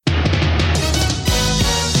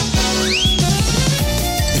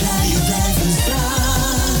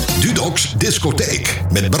Dudoks Discotheek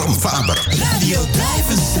met Bram Faber. Radio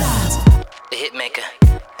Drijvenstraat. The hitmaker.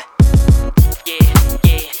 Yeah.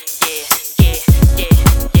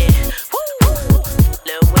 Woo.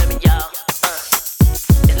 Little women, y'all.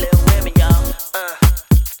 It's little women, y'all.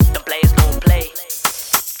 Them players gon' play.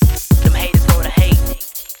 Them haters gonna hate.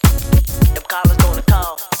 Them callers gonna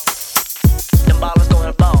call. Them ballers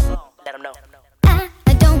gonna ball. Let them know.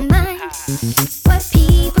 I don't mind what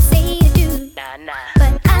people say to do. Nah.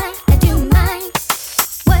 But I do mind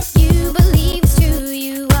what you believe is true.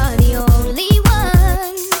 You are the only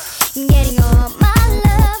one getting all my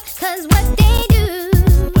love. 'Cause what they do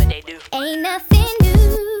ain't nothing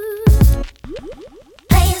new.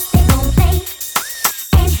 Players, they gon' play.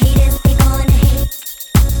 And haters, they gonna hate.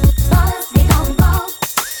 Ballers, they gon' ball.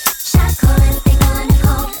 Shot callers, they gonna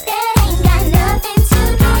call. That ain't got nothing to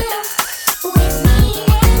do with me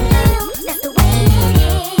and you. That's the way it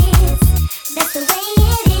is. That's the way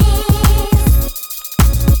it is.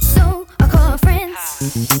 So I call friends.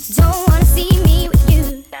 Don't wanna see me with you.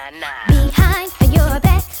 Nah. Behind your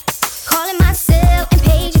back, calling myself and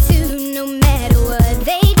page you too. No matter what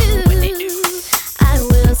they do, I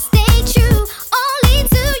will stay true. Only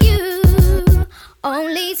to you.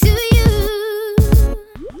 Only to you.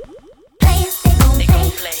 Players, they gon'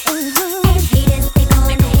 play. And haters, they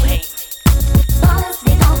gonna hate. Ballers,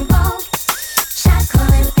 they gon' ball. Shot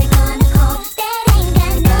callers, they gonna call. That ain't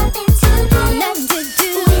got nothing to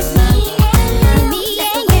do with me and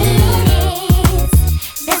you.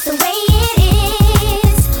 That's the way it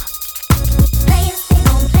is. Players, they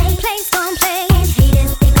gon' play. Players gon' play. And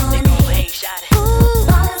haters, they gonna hate.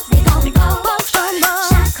 Ballers, they gon' ball.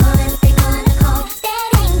 Shot callers, they gonna call. That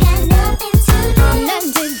ain't got nothing to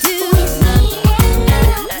do with me and you.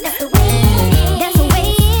 That's the way it is. That's the way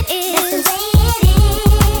it is. That's the way it is.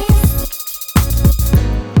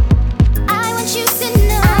 I want you to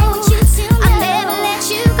know. I'll never let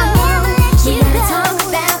you go. We gotta talk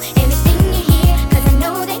about everything you hear, 'cause I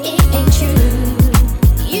know that it ain't true.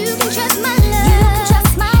 You can trust my love,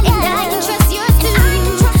 and I can trust yours too.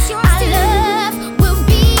 Our love will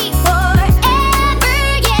be forever,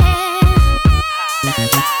 yeah.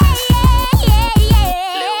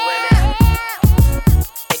 Little women,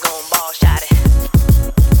 they gon' ball, shot it.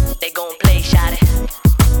 They gon' play, shot it.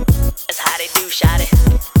 That's how they do, shot it.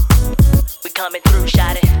 We coming through,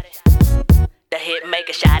 shot it. The hit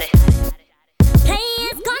maker, shot it.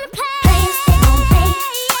 Players gonna play. Players, they gon' play.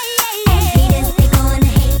 And haters, they gonna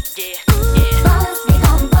hate. Yeah. Ballers, they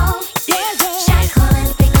gon' ball. Shot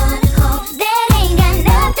callers, they gonna call. That ain't got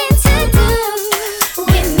nothing to do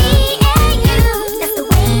with me and you. That's the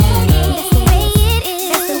way it is. That's the way it is.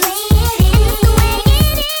 That's the way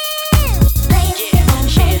it is. Players, they gon'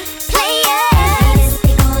 play. Players,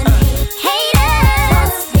 they gonna hate.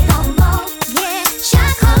 Haters, they gon' ball.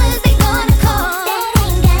 Shot callers, they gonna call. That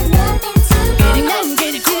ain't got nothing to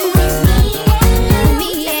do with me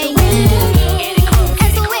and you.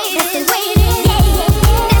 That's the way it is. That's the way it is.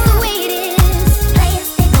 That's the way it is. Players,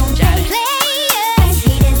 they gon' play. Players,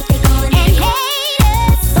 haters, they gonna hate.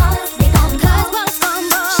 Ballers, they gon'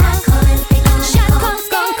 ball. Shot callers, they gonna call.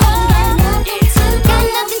 Got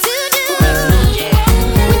nothing to do with me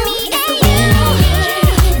and you. That's the way it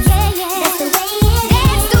is. That's the way it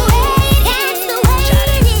is.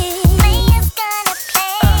 Players gonna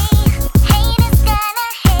play. Haters gonna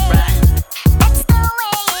hate. That's the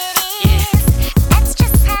way it is. That's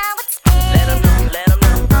just how it's been. Let 'em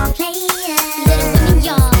know. Players, little women,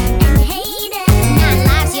 y'all, and haters, 9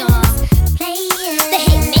 lives, y'all. Players, the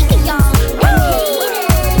hit maker, y'all, and haters.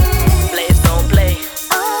 Players gon' play,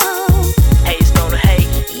 Oh, haters gonna hate.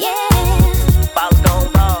 yeah. Ballers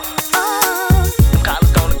gon' ball, Oh, them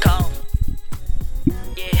callers gonna call.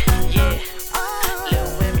 Yeah. oh,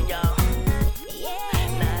 Little women, y'all. yeah.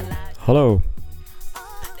 Nah, lie. Hallo,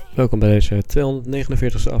 welkom bij deze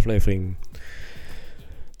 249e aflevering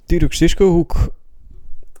Dudoks Discohoek.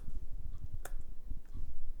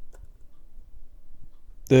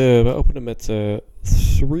 We openen met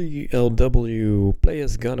 3LW,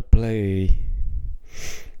 Players Gonna Play.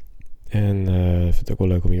 En ik vind het ook wel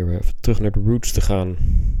leuk om hier weer even terug naar de roots te gaan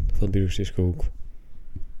van Dudoks Discohoek.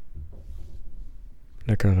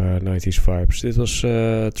 Lekker 90s vibes. Dit was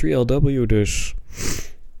 3LW dus.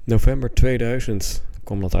 November 2000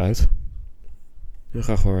 kwam dat uit. Nu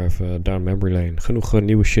gaan we gewoon even down memory lane. Genoeg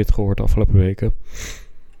nieuwe shit gehoord de afgelopen weken.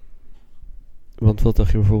 Want wat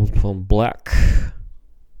dacht je bijvoorbeeld van Black?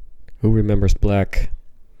 Who remembers Black?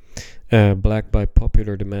 Black by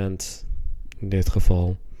popular demand. In dit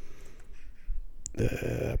geval.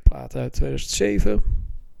 De plaat uit 2007.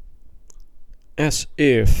 As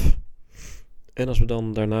If. En als we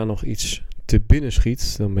dan daarna nog iets te binnen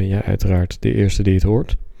schiet, dan ben jij uiteraard de eerste die het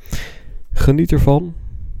hoort. Geniet ervan.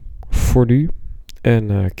 Voor nu.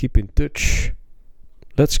 En keep in touch.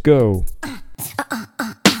 Let's go.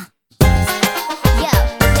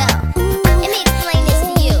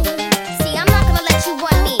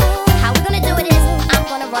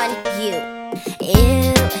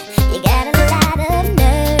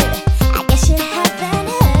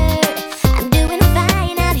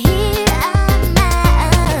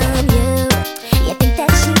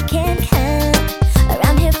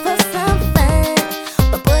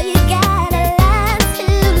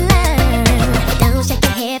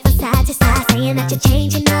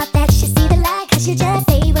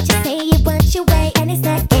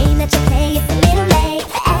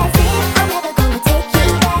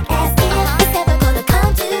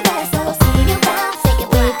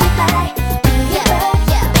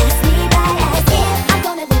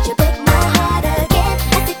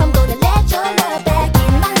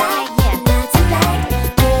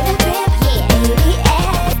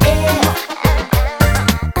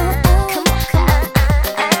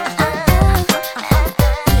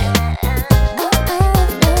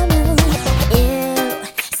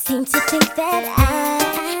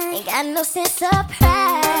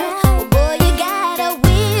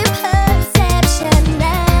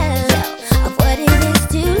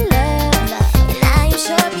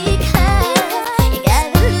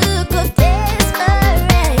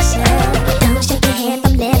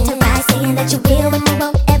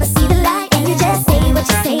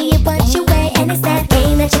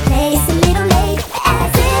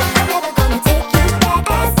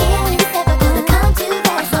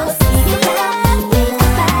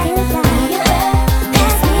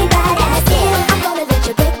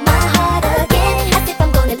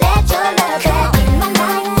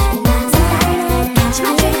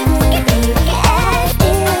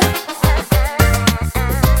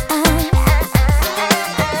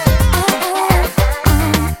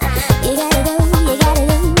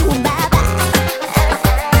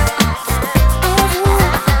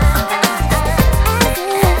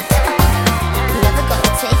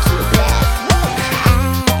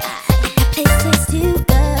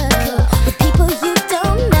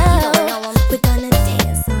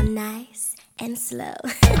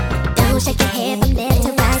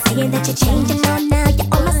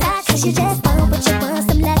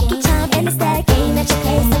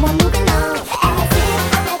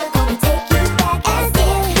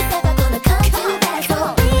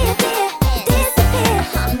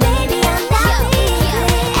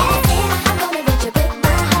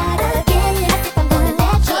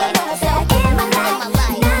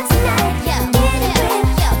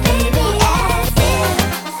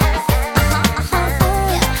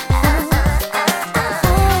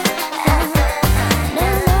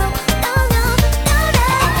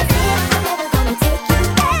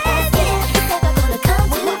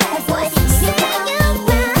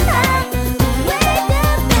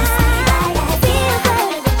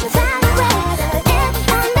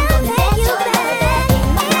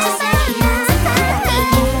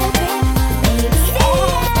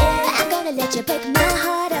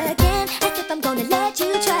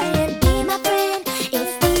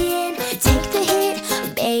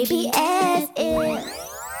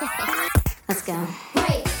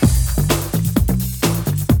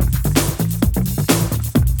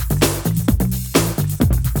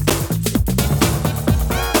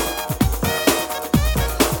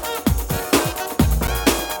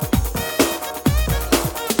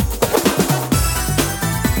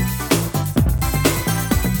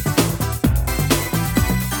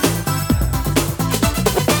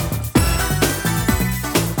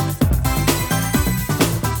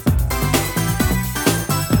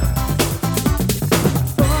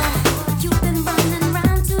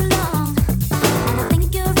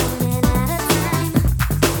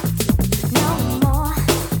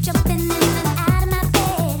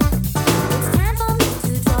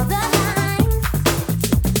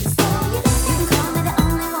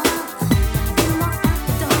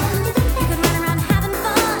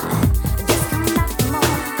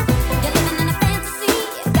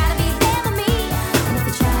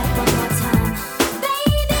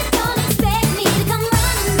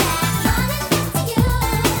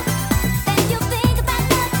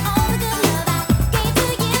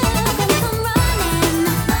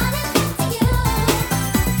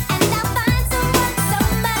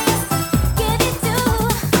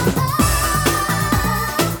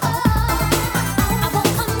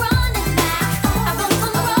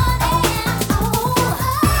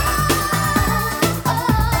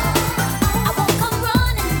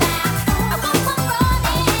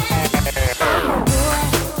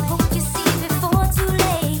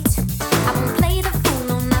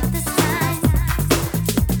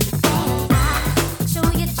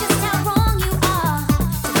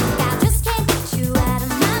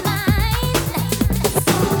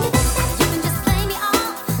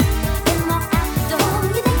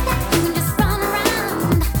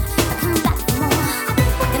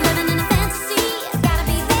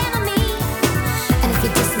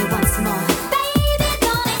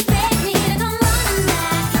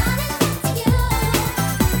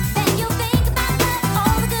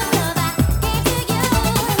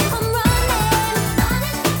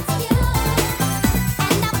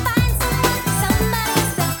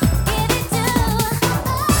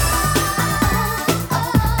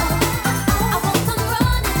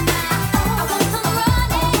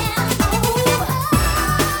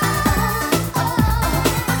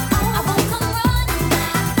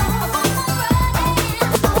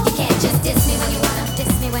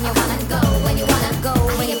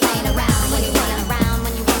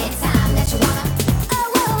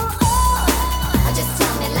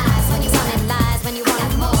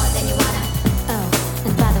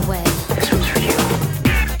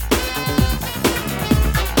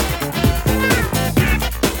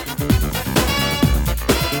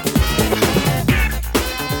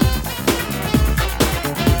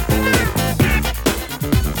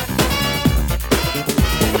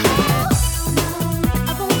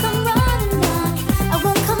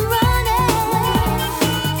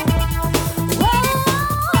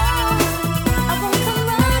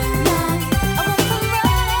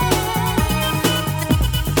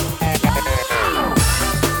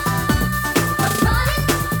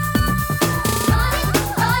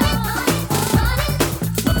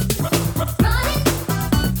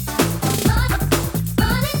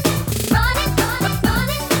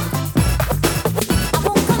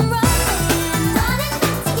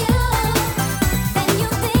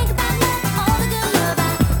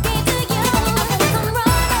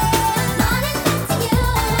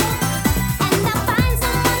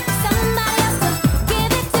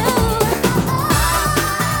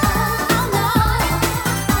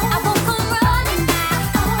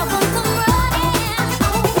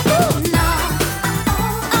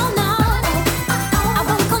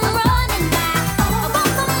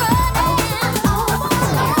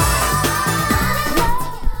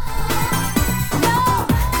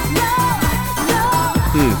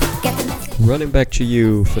 Running Back to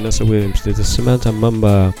You, Vanessa Williams. Dit is Samantha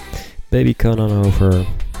Mamba, Baby Come On Over,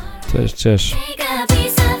 2006. Take a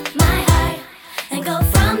piece of my heart and go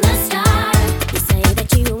from the start. You say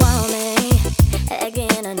that you want me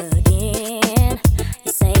again and again.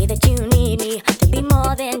 You say that you need me to be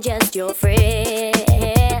more than just your friend.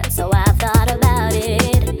 So I've thought about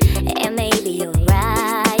it, and maybe you're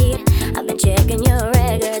right. I've been checking your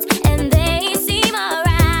records, and they seem alright.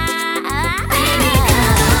 Baby,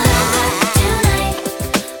 come on over tonight.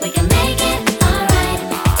 We can make it alright.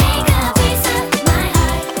 Take a piece of my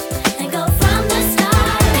heart and go from the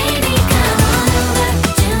start. Baby, come on over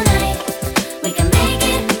tonight. We can make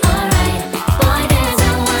it alright. Boy, there's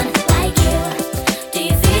no one like you. Do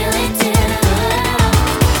you feel it too?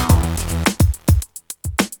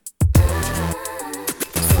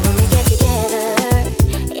 So when we get together,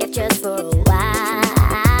 if just for a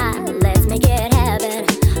while, let's make it happen.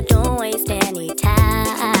 Don't waste any time.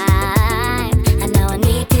 And now I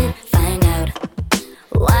need to find out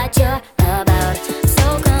what you're about.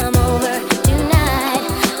 So come over tonight.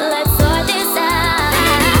 Let's sort this out.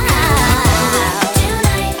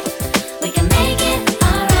 Tonight we can make it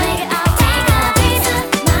alright. I'll take a piece of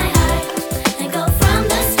my heart and go from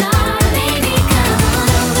the start. Baby, come on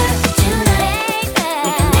over tonight.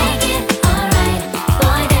 We can make it alright.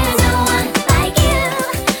 Boy, there's no one like you.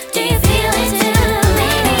 Do you feel it too?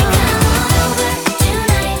 Baby, come on over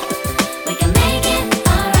tonight. We can make it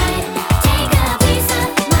alright. Take a piece of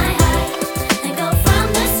my heart and go from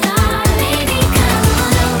the start. Baby, come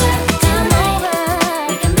on over, come over.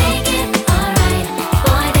 We can make it alright.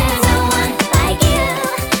 Boy, there's no one like you.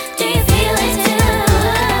 Do you feel it too?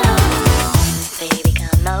 Baby,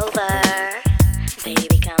 come over.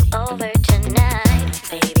 Baby, come over tonight.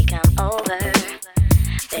 Baby, come over.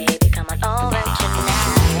 Baby, come on over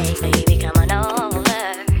tonight. Baby, come on over.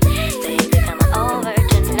 Baby, come on over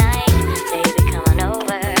tonight. Baby, come on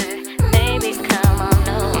over. Baby, come on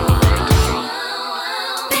over tonight.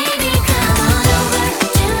 Baby, come on over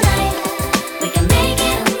tonight. We can make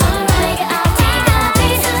it alright. I'll take a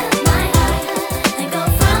piece of my heart and go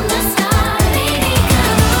from the start. Baby,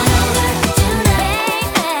 come on over tonight.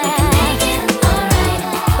 We can make it alright.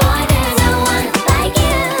 Boy,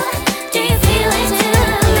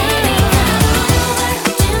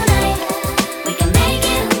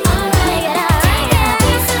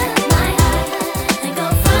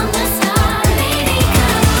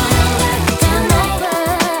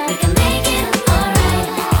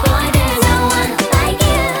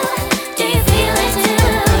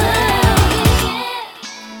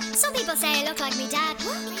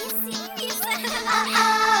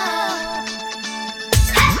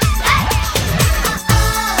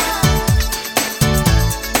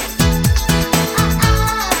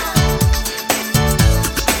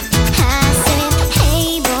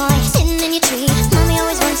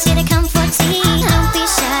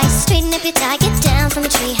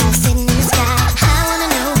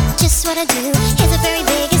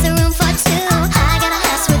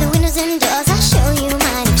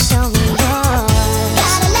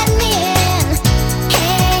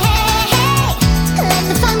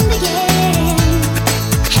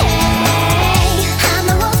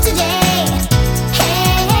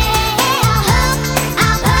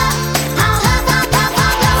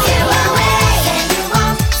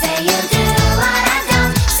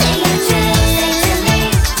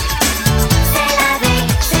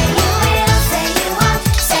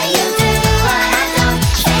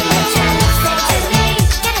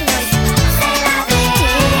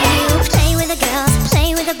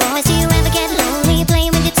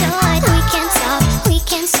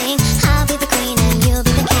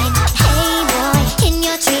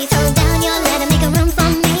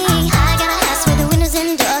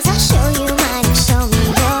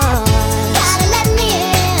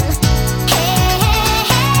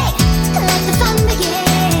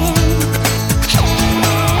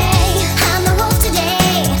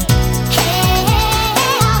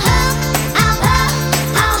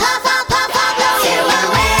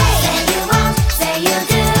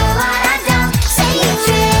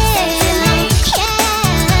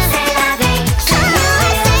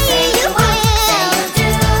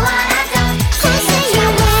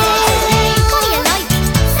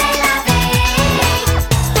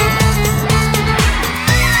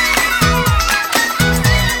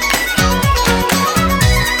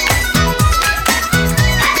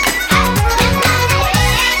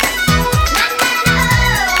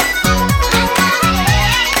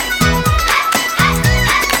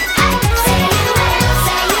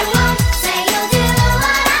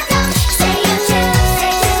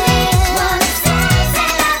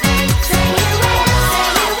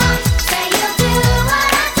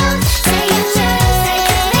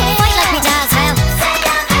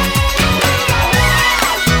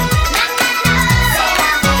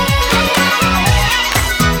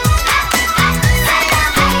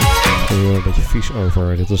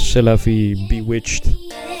 over. Dit was C'est la vie, Bewitched.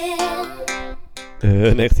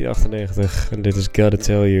 1998. En dit is Gotta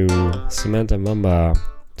Tell You. Samantha Mamba.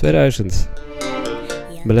 2000.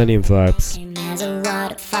 Millennium Vibes. As a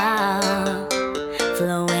waterfall,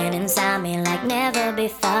 flowing inside me like never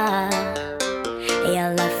before.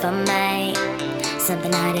 Your love for me,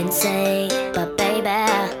 something I didn't say, but baby,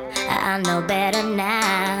 I know better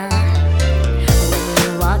now. When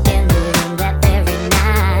you walked in the room that very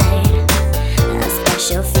night, a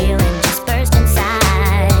special feeling just burst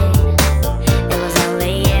inside. It was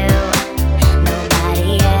only you,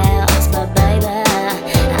 nobody else, but baby,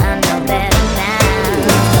 I know better now.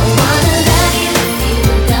 Don't wanna love you if you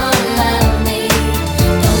don't love me.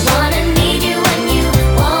 Don't wanna need you when you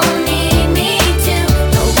won't need me to.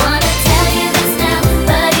 Don't wanna tell you this now,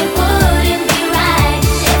 but it wouldn't be right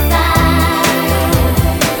if I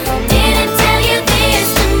didn't tell you this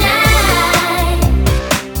tonight.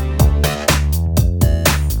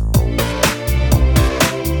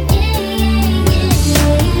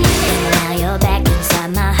 Now you're back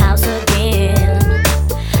inside my house again.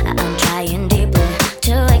 I'm trying deeply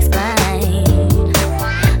to explain,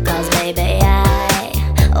 'cause baby I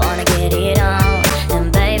wanna get it on,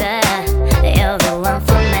 and baby you're the one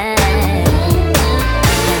for me.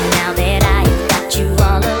 And now that I've got you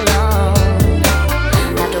all alone,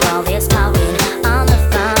 after all this talking on the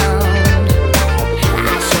phone,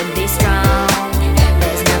 I should be strong,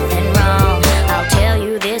 there's nothing wrong. I'll tell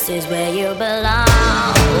you this is where you belong.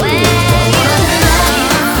 Where you belong.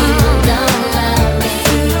 Don't love me.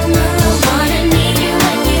 Don't wanna need you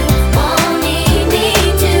when you won't need me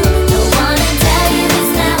to. Don't wanna tell you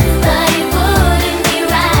this now, but it wouldn't be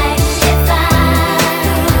right if I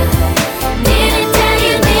didn't tell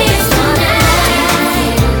you this tonight.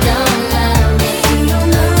 Don't love me.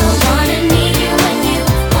 Don't wanna need you when you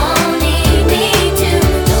won't need me to.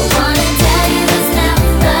 Don't wanna tell you this now,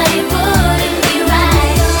 but it wouldn't be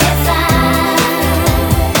right if I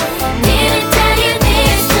didn't tell you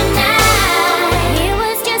this tonight. It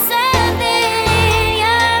was just something in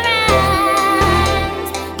your eyes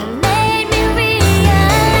that made me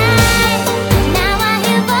realize. Now I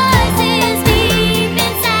hear voices deep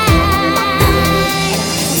inside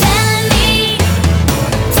telling me to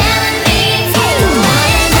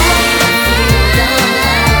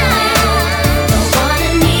don't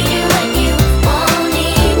wanna need you when you won't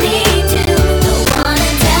need me to. Don't wanna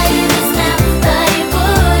tell you this now, but it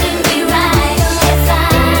wouldn't be right if I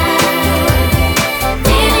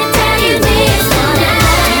didn't tell you this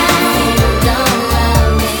tonight. Don't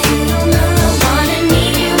love me. Don't wanna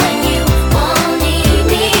need you when you won't need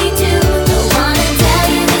me to. Don't wanna tell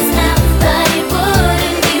you this now, but it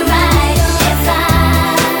wouldn't be right if I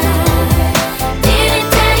didn't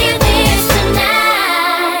tell you this tonight.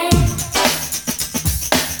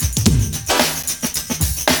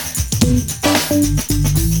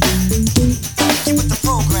 Keep with the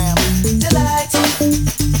program. Delight.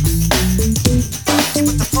 Keep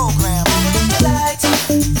with the program. Delight.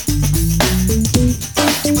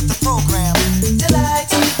 Keep with the program. Delight.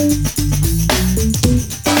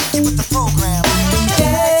 Keep with the program.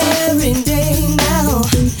 Every day now,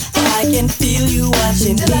 I can feel you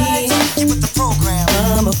watching me. Keep with the program.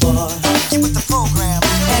 From afar. Keep with the program.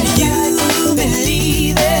 And you've been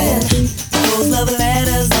leaving those love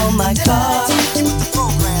letters on my car. Keep with the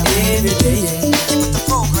program. Every day. Keep with the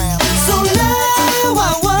program. So now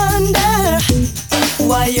I wonder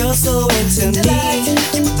why you're so into me.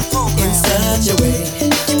 Keep with the program. In such a way.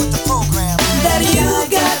 Keep with the program. That you've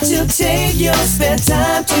got to take your spare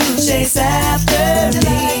time to chase after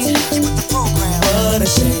me. Keep with the program. What a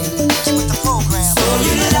shame. Keep with the program. So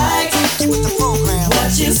you like keep with the program.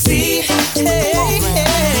 What you see. Hey,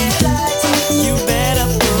 you better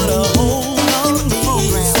put a hold on me.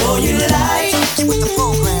 So you like keep with the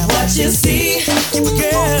program. What you see,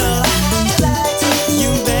 girl.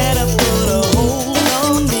 You better put a hold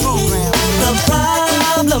on me. The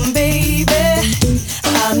problem, baby,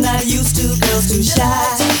 I'm not used to girls too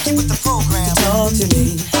shy to talk to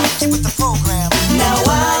me. Now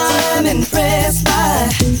I'm impressed by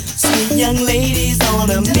sweet young ladies on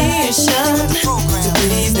a mission to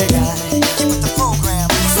please the guy.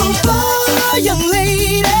 So far, young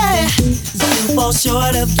lady, you fall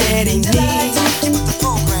short of getting me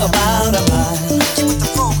about a mile.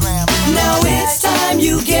 Now it's time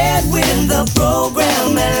you get with the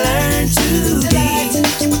program and learn to be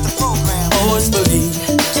forcefully.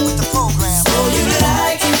 So you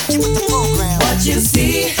like what you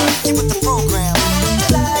see.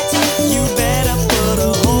 You better put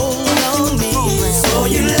a hold on me. So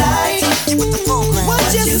you like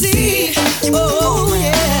what you see. Oh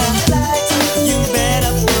yeah. You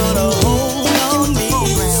better put a hold on me.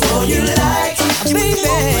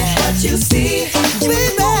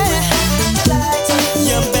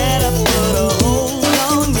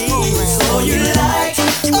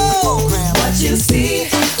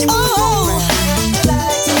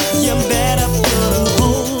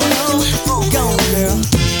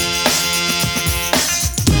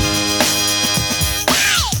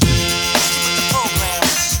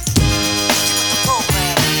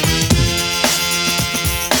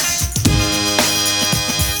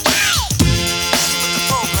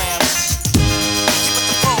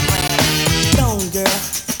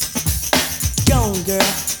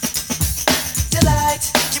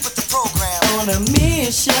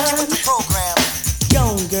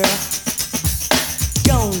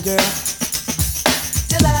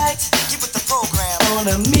 on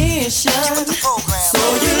a mission. So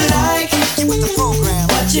you like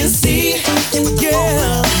what you see,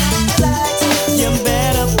 girl. You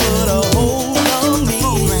better put a hold on me.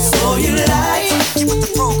 So you like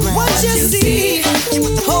what you see,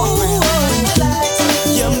 oh,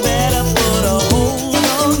 you better put a hold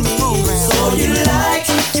on me. So you like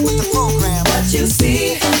what you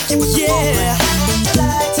see, yeah.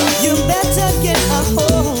 You better get a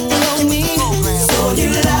hold on me. So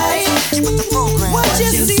you like what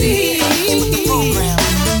you see,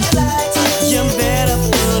 you better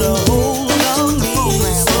put a hold on me.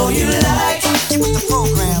 So you like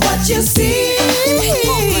what you see,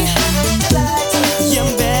 you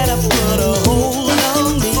better put a hold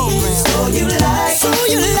on me. So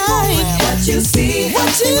you like what you see,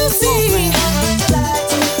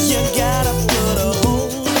 you gotta put a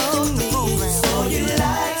hold on me. So you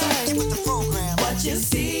like what you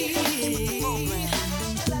see,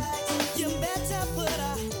 you better put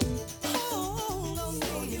a hold on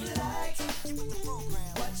me.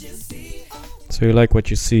 What you see. So you like what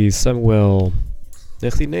you see, Samuel,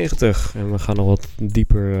 1990. En we gaan nog wat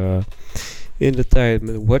dieper in de tijd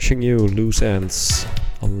met Watching You, Loose Ends,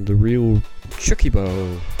 van The Real Chucky Bow.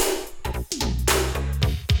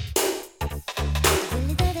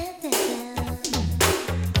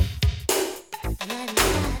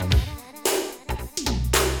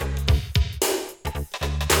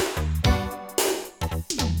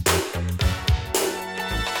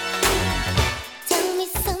 Tell me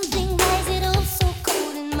something, why is it all so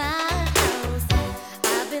cold in my house?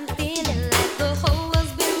 I've been feeling like the whole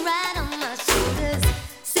world's been right on my shoulders.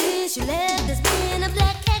 Since you left, there's been a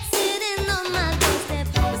black cat sitting on my doorstep.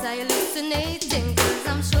 Was I hallucinating? 'Cause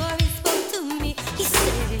I'm sure he spoke to me. He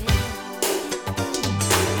said,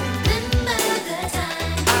 remember the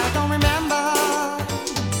time I don't remember,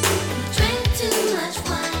 you drank too much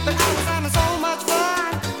wine? but I was having so much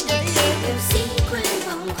fun. Yeah, yeah. Your secret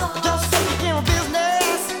phone call, Just taking care of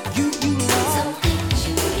business. You know. some things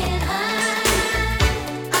you can't hide.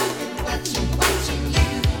 I've been watching you,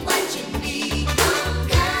 watching me. Come,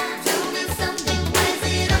 God, tell me something. Why is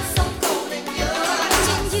it all so cold in your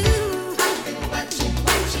watching you? I've been watching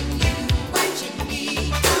you, watching me.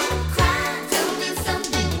 Don't cry, tell me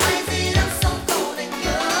something. Why is it all so cold in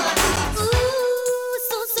your house? Ooh,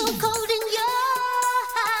 so cold in your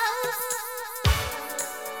house.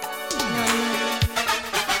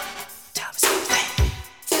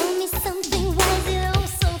 Tell me something, why is it all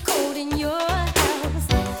so cold in your house?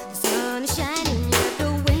 The sun is shining, yet the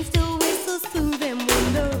wind still whistles through them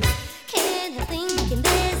windows. Can't help thinking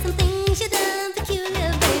there's some things you done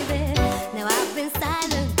peculiar, baby. Now I've been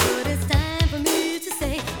silent, but it's time for me to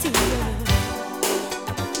say to you.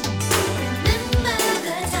 Remember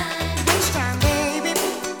the time Which time, baby?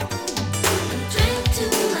 you drank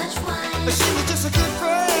too much wine? But she was just a good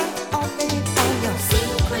friend. Oh, baby, oh, no.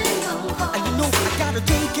 Secret phone call, And you know I gotta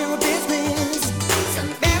take care of business. some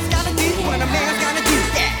Man's gotta do what a man's gotta do.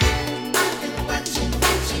 Yeah. I've been watching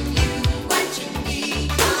you, watching me.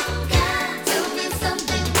 Oh God, tell me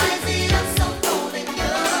something. Why is it all so cold in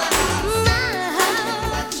your house? My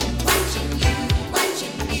house. Watching you,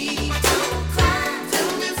 watching me. Don't cry,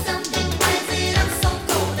 tell me something. Why is it all so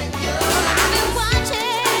cold in your house? I've been watching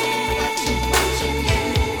you,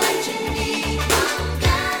 watching me. Oh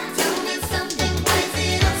God, tell me something. Why is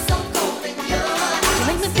it all so cold in your house? You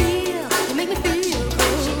make me feel cold.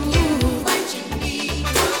 Watching you, watching me.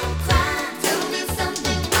 Don't cry, tell me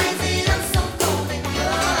something. Why is it all so cold in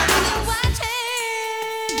your house? I've been watching.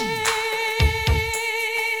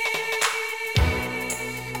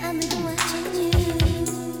 I've been watching you.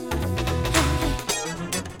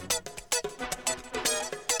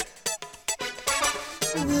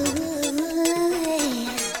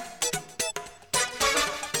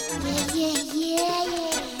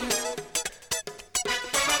 Yeah.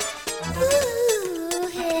 Ooh,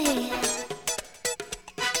 hey.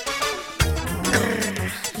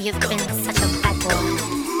 You've been such a bad boy.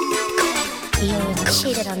 You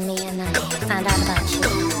cheated on me and I found out about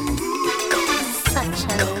you. Such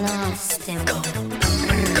a nasty boy.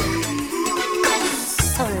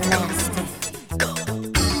 So nasty.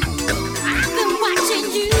 I've been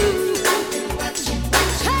watching you.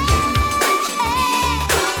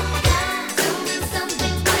 Tell me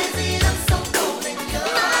something. Why is it all so cold in your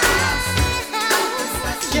house?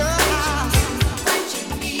 Your house.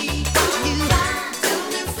 Watching me. Tell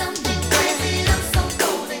me something. Why is it all so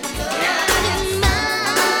cold in your house?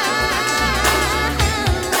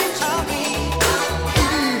 Watching me.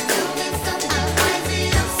 Tell me something. Why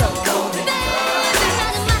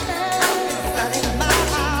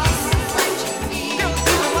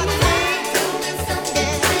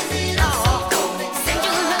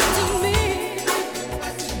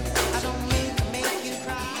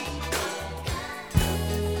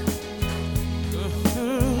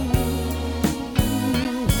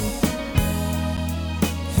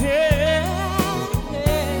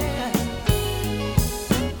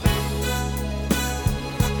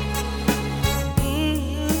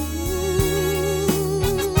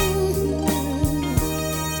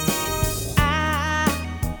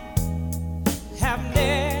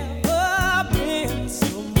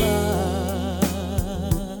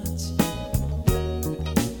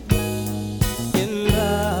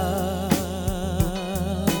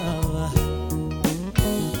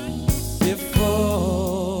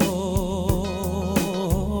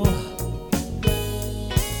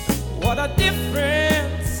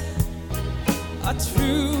difference a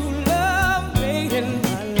true love made in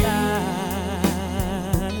my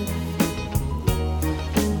life.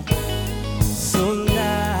 So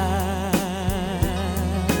nice,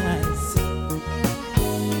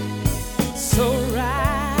 so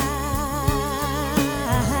right.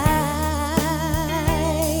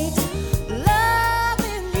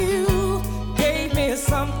 Loving you gave me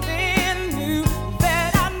something new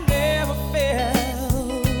that I never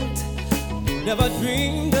felt, never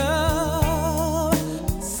dreamed of.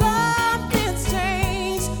 Something's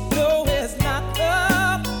changed, no, it's not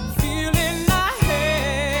the feeling I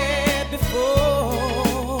had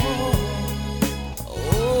before.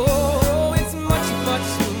 Oh, it's much, much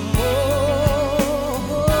more.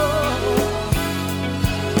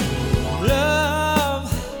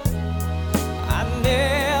 Love, I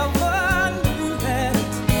never knew that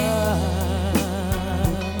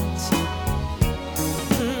touch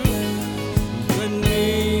could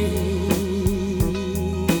mean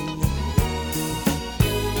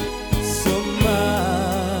so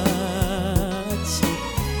much.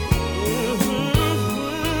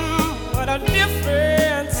 What a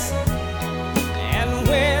difference! And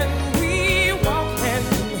when we walk hand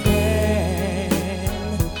in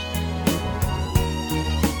hand,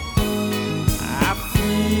 I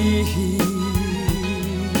feel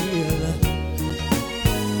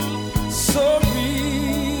so real.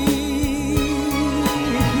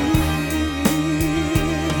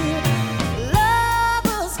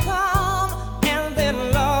 Lovers come and then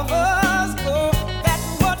lovers go.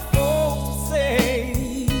 That's what folks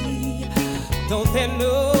say. Don't they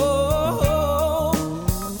know?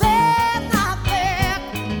 They're not there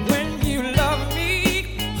when you love me,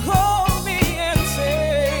 hold me and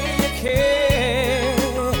say you care.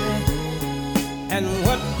 And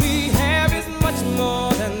what we have is much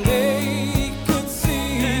more than they could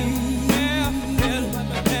see.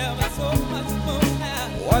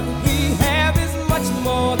 What we have is much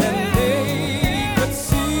more than they could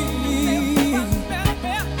see.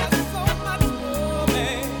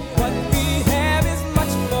 What we have is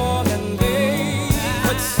much more than they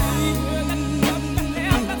could see.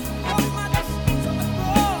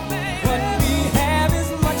 What we have is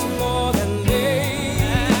much more than they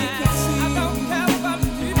could see. I don't have what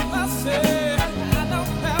people say. I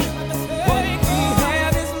don't have what they say. What we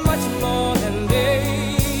have is much more than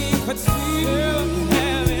they could see.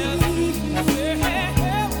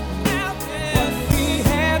 What we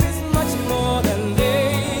have is much more than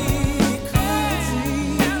they could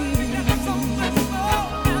see.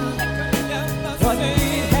 What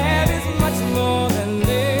we have is much more than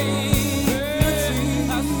they could see.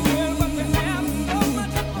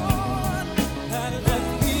 What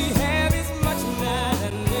we have is much more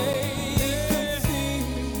than they could see.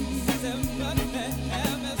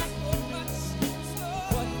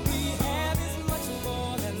 What we have is much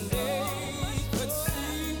more than they could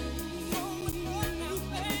see.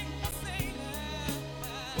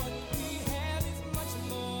 What we have is much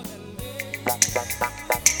more than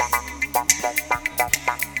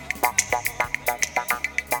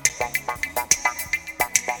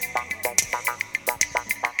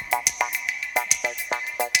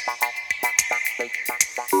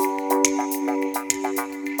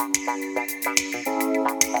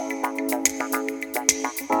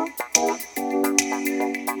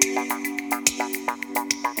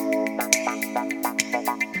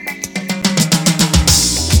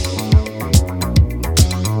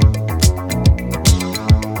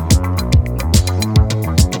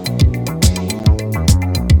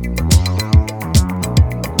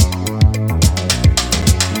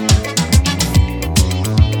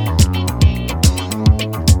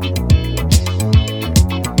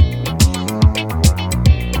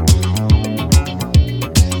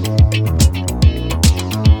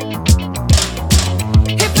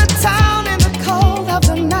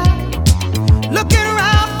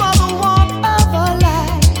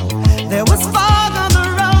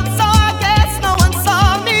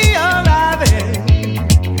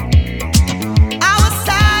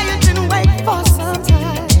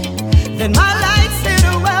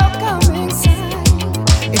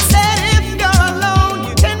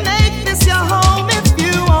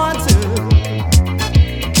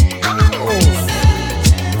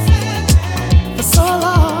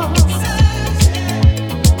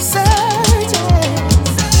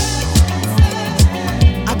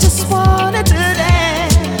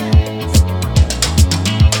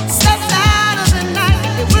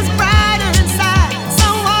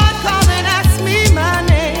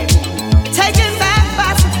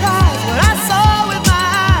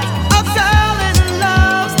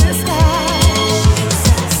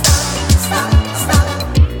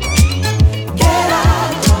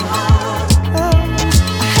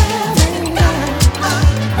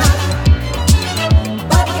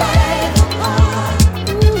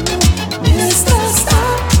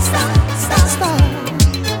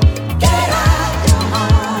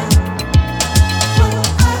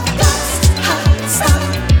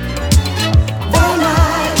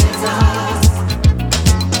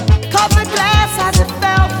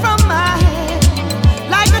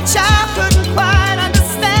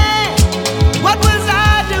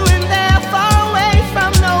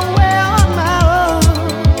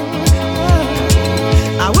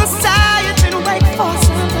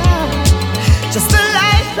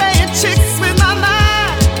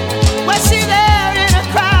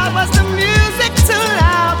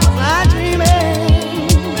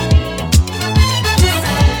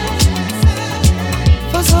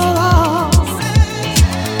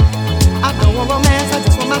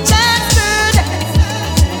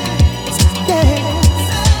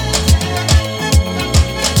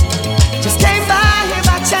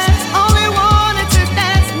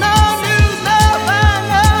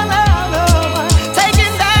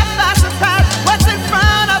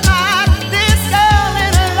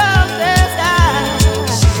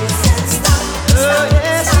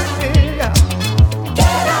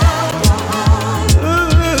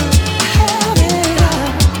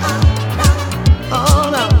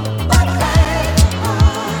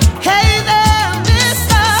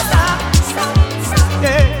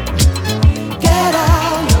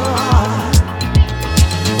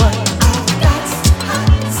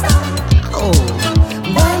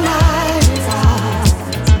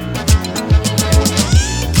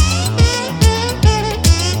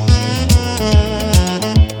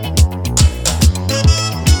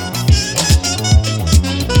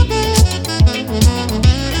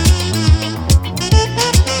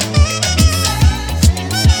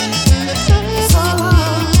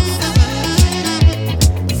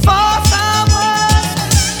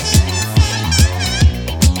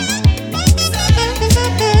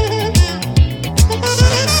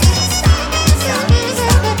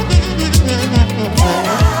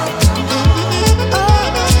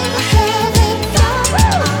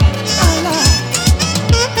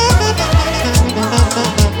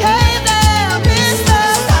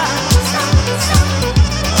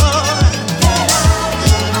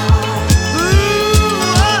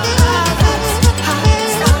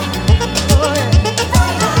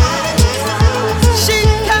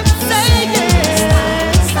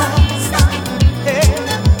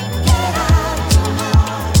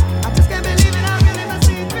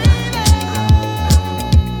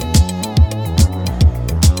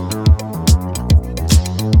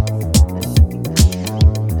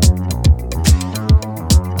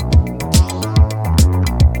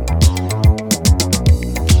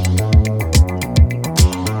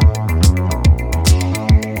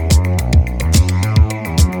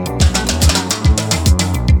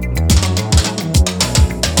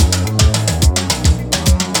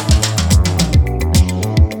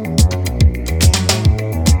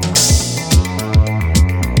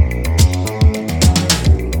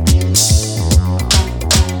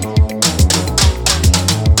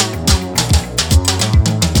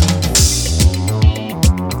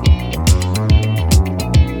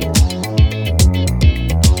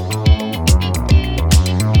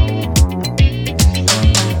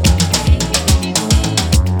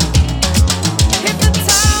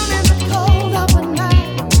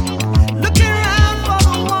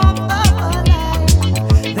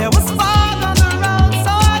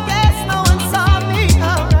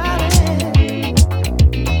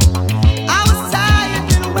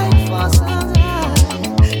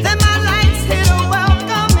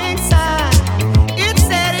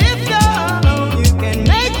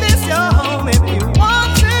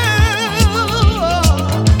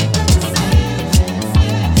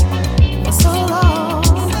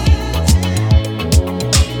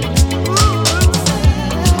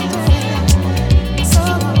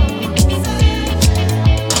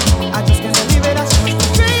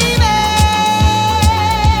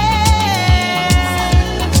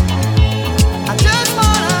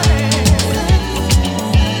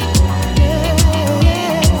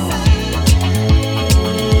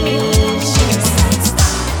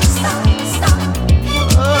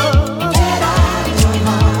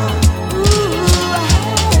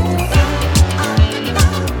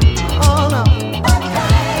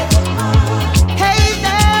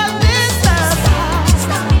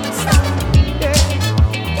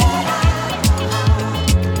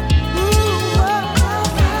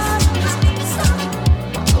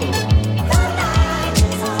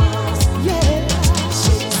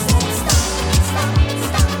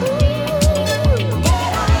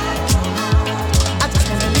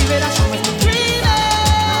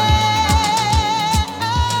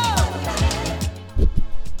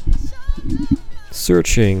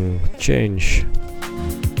Searching, Change.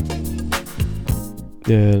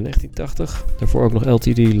 1980. Daarvoor ook nog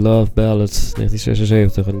LTD, Love Ballad,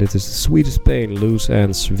 1976. En dit is The Sweetest Pain, Loose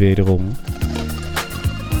Ends, wederom.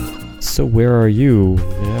 So Where Are You?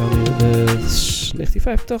 Ja, dat is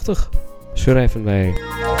 1985. Schrijven wij.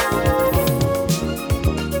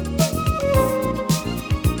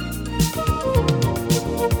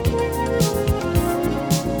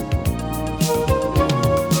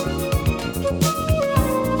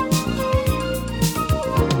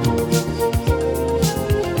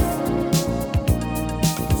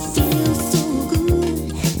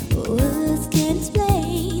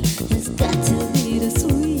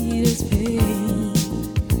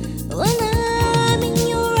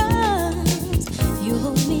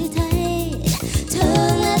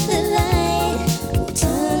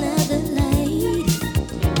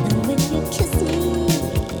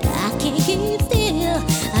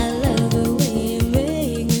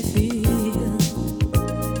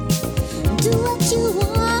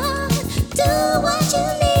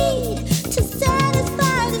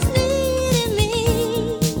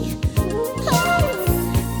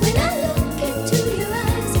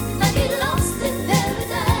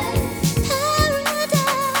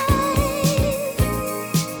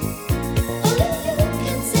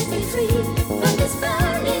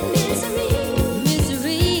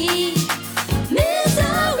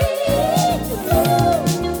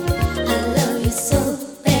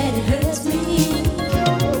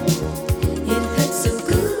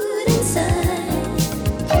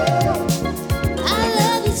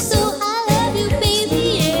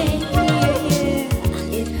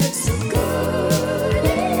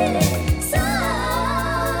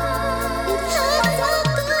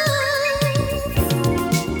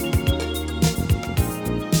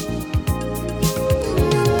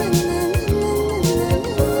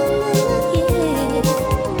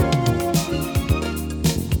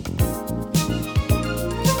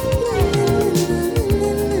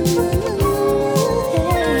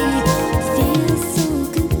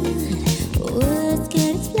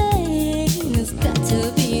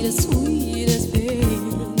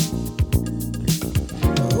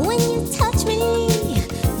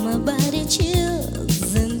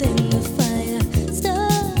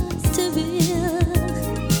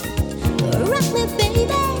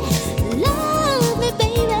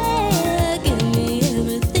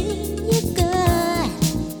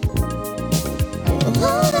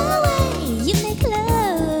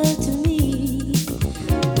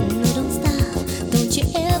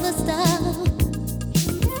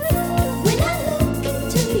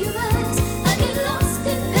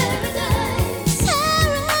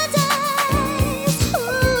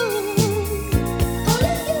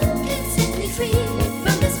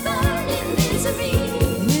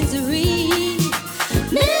 Misery.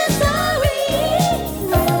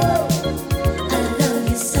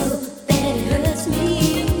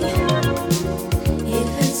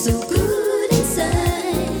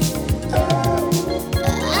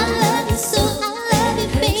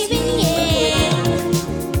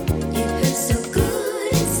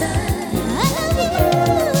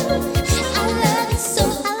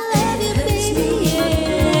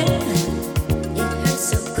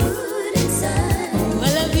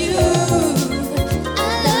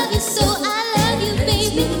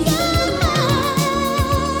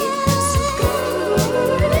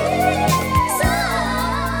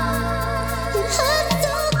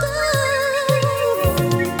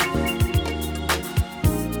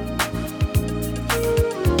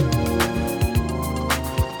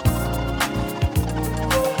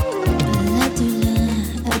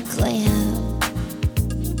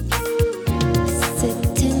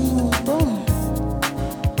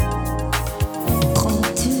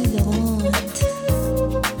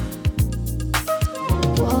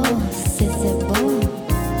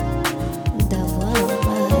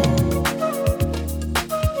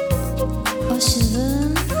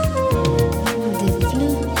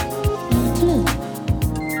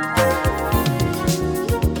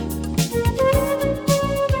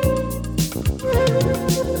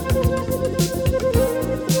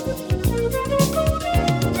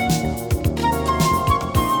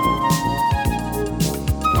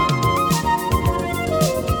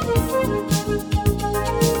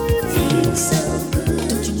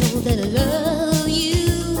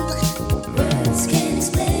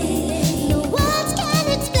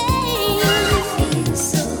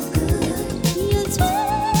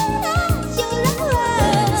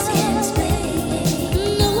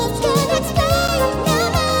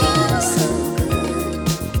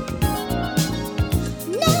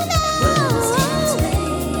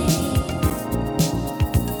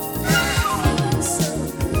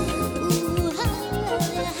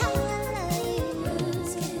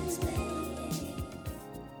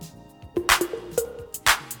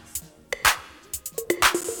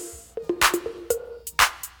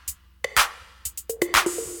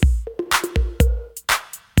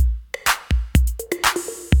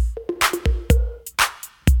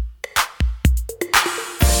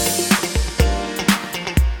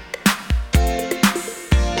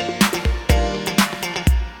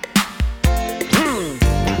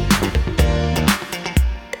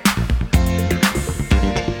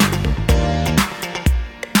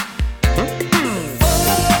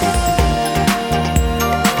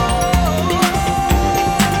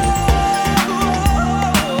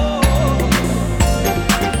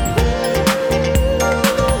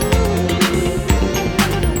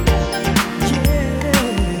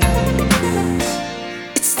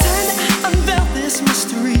 this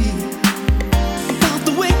mystery about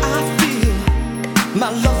the way I feel. My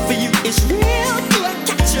love for you is real. You have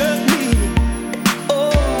captured me.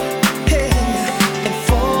 Oh, hey, and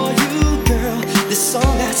for you, girl, this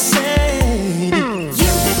song I sing.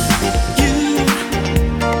 You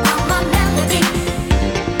are my melody,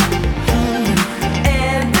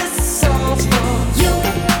 and this song's for you.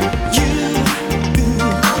 You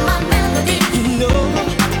are my melody, you know.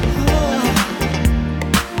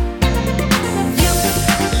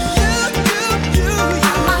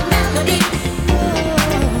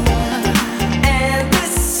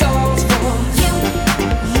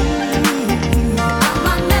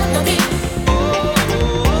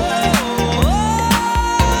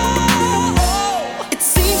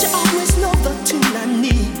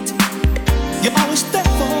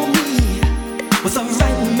 With a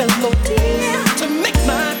right melody to make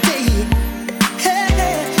my day. Hey,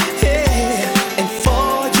 hey, hey. And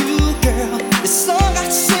for you, girl, this song I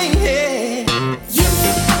sing. Hey. You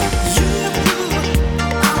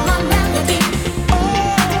are my melody.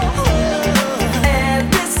 Oh, and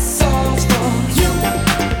this song's for you.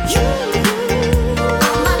 You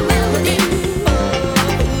are my melody.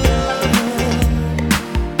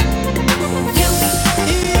 You,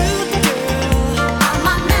 girl, are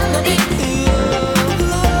my melody.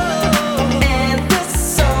 And this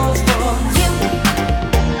song's for you.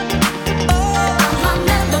 Oh, my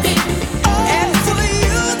melody. And for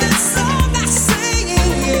you, this song I sing.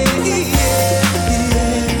 Yeah.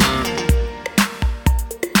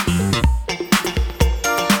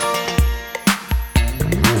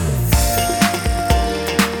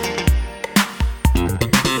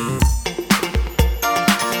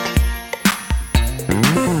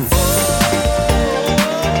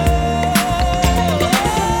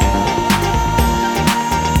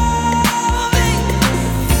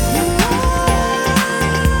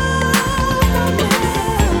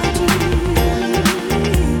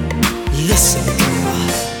 Listen, girl.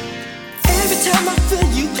 Every time I feel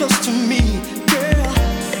you close to me, girl,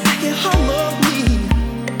 I hear harmony.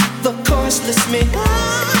 The chorus lifts me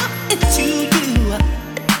up into you.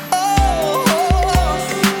 Oh,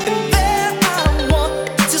 and there I want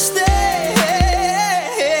to stay.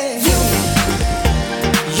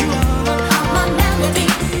 You are my melody.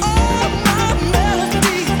 Oh, my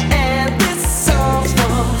melody. And this song's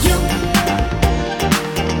for you.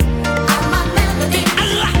 Are my melody. I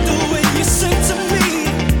like the way you sing to me.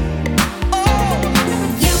 Oh,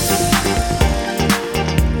 you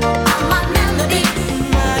are my melody.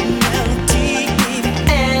 My melody.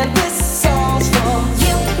 And this song's for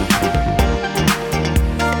you.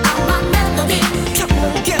 Are my melody. Come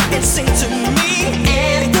on, girl, and sing to me.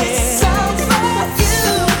 And this song's for you,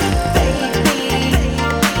 baby.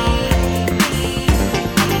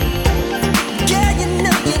 Yeah, you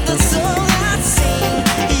know you're the song I sing.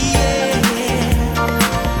 Yeah.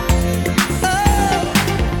 Oh,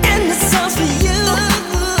 and this song's for you.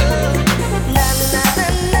 Na na na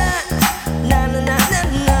na na na na na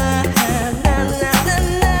na na na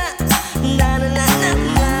na na na na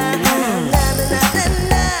na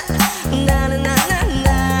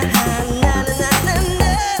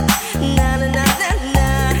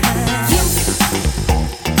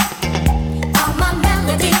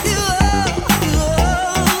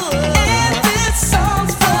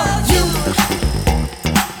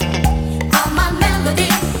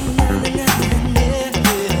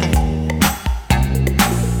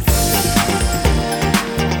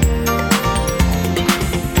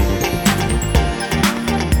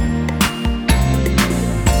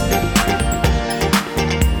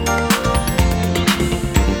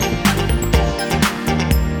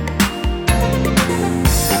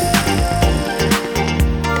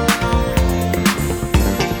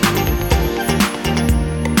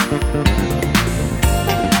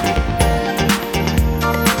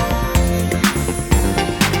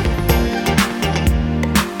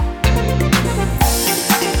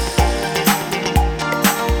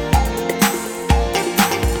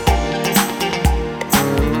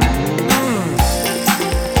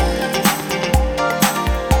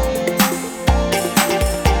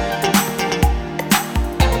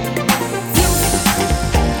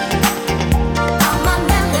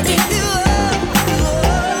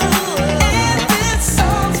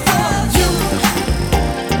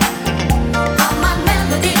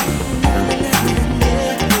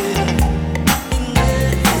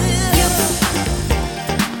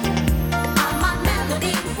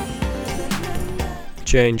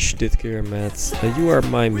Change dit keer met You Are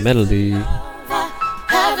My Melody.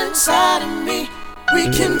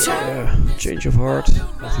 Change of Heart,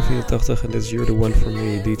 1984. En dit is You're the One for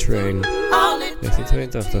Me, D-Train,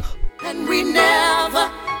 1982. we never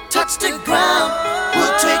touch the ground.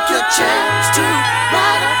 We'll take a chance to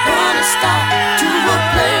ride upon a star to a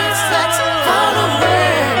place that's far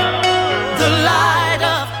away. The light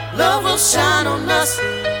of love will shine on us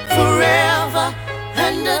forever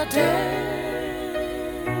and a day.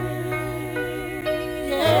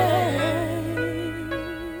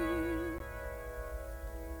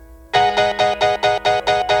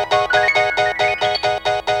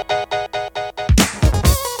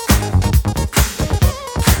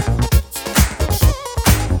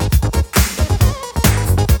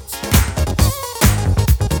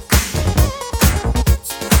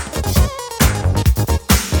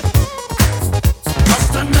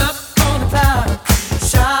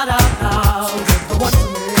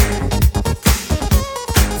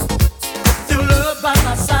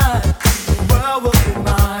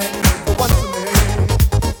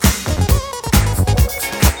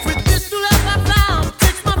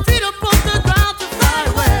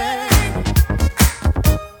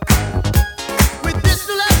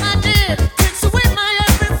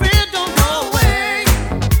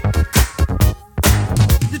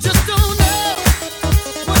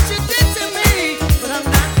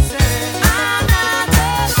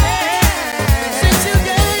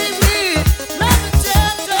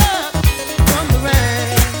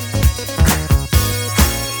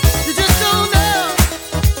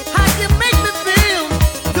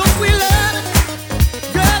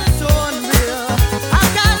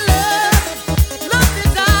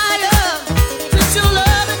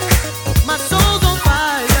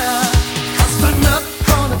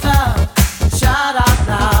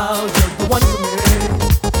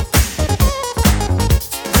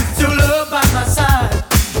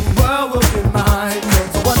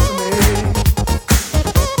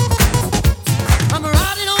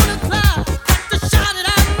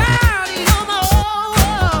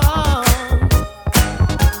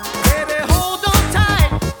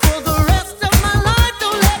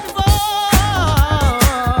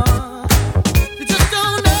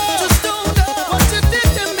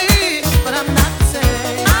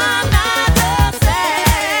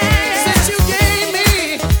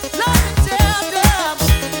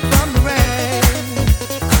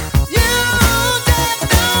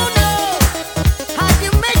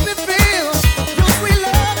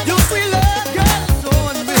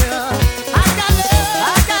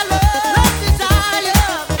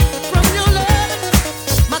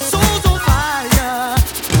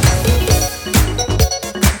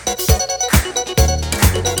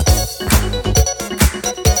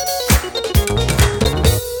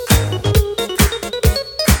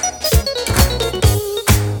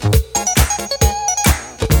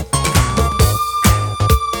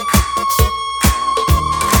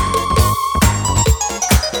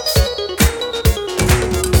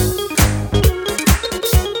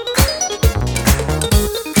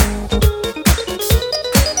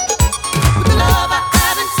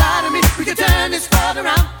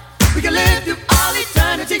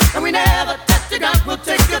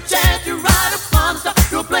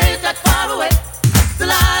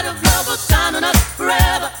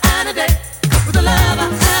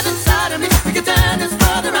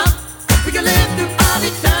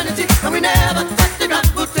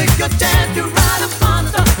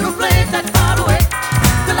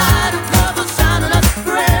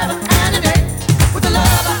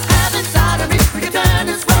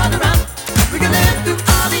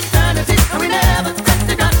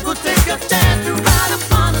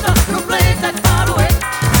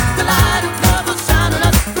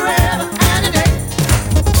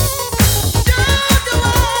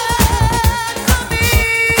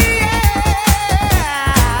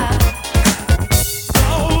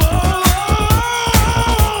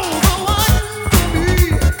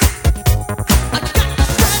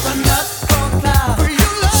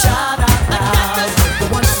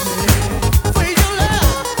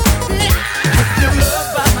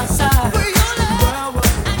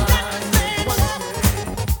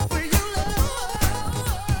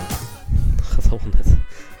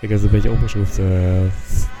 Ik heb het een beetje opgezocht. Het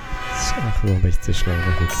is eigenlijk wel een beetje te snel,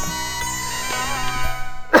 maar goed.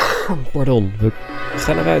 Pardon, we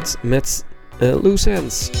gaan eruit met Loose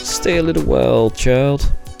Ends. Stay a little while,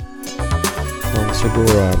 child. Van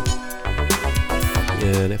Segura.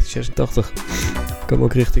 1986. Kom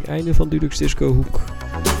ook richting einde van Dudoks Discohoek.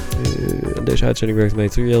 Deze uitzending werkt mee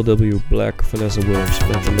 3LW, Black, Vanessa Williams,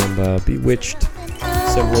 Samantha Mamba, Bewitched,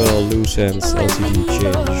 Samuel, Loose Ends, LCD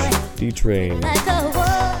Change, D-Train.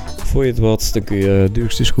 Vond je het wat, dan kun je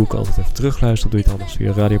Dudoks Discohoek altijd even terugluisteren. Doe je het anders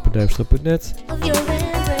via radio.duimstra.net.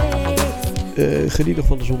 Geniet nog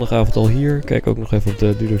van de zondagavond al hier. Kijk ook nog even op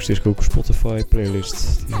de Dudoks Discohoek Spotify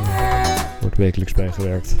playlist. Die wordt wekelijks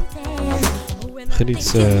bijgewerkt.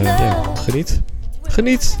 Geniet, geniet.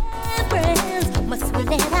 Geniet!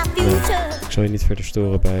 Nee, ik zal je niet verder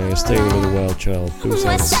storen bij Stay a Little Wild Child. Blues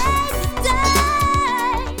Hands.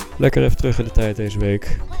 Lekker even terug in de tijd deze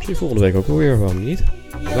week. Misschien volgende week ook wel weer. Waarom niet?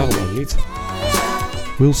 Waarom ook niet?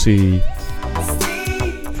 We'll see.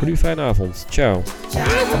 Voor nu fijne avond. Ciao.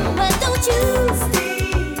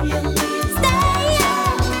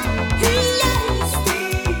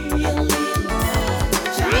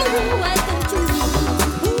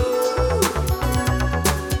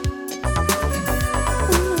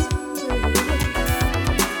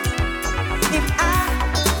 If I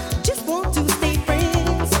just want to stay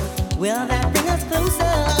friends, well,